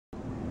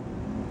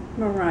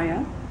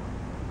Mariah,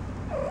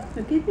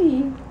 look at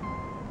me.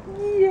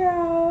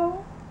 Yeah.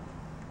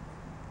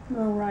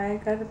 Mariah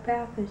got a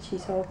bath and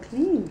she's all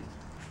clean.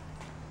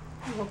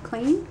 All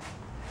clean?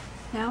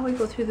 Now we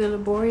go through the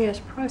laborious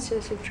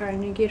process of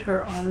trying to get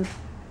her on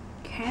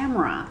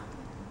camera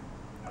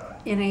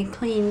in a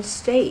clean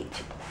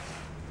state.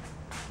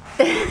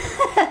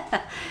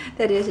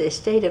 That is a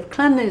state of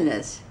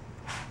cleanliness.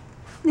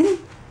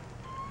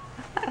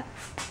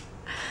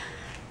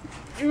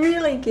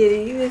 Really,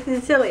 kitty, this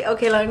is silly.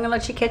 Okay, I'm gonna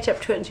let you catch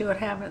up to it and see what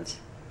happens.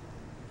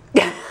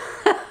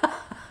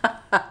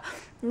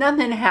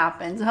 Nothing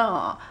happens,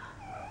 huh?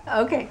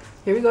 Okay,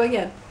 here we go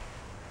again.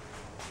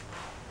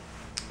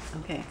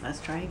 Okay, let's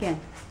try again.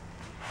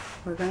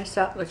 We're gonna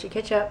stop, let you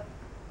catch up.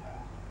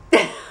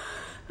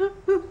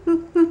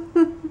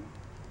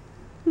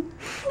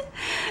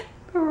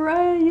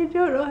 Mariah, you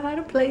don't know how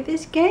to play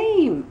this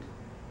game.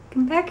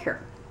 Come back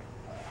here.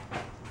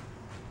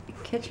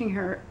 Catching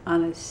her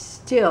on a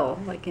still,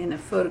 like in a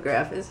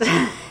photograph, is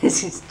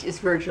just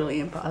virtually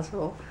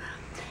impossible.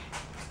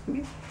 Come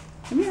here.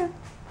 Come here.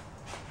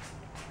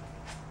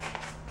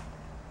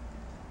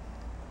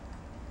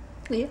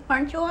 Yeah,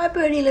 aren't you a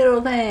pretty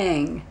little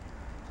thing?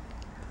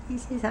 He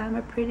says, I'm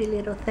a pretty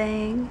little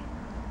thing.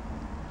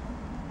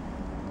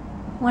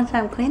 Once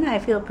I'm clean, I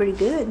feel pretty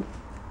good.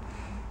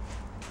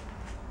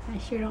 I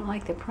sure don't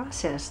like the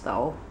process,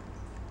 though.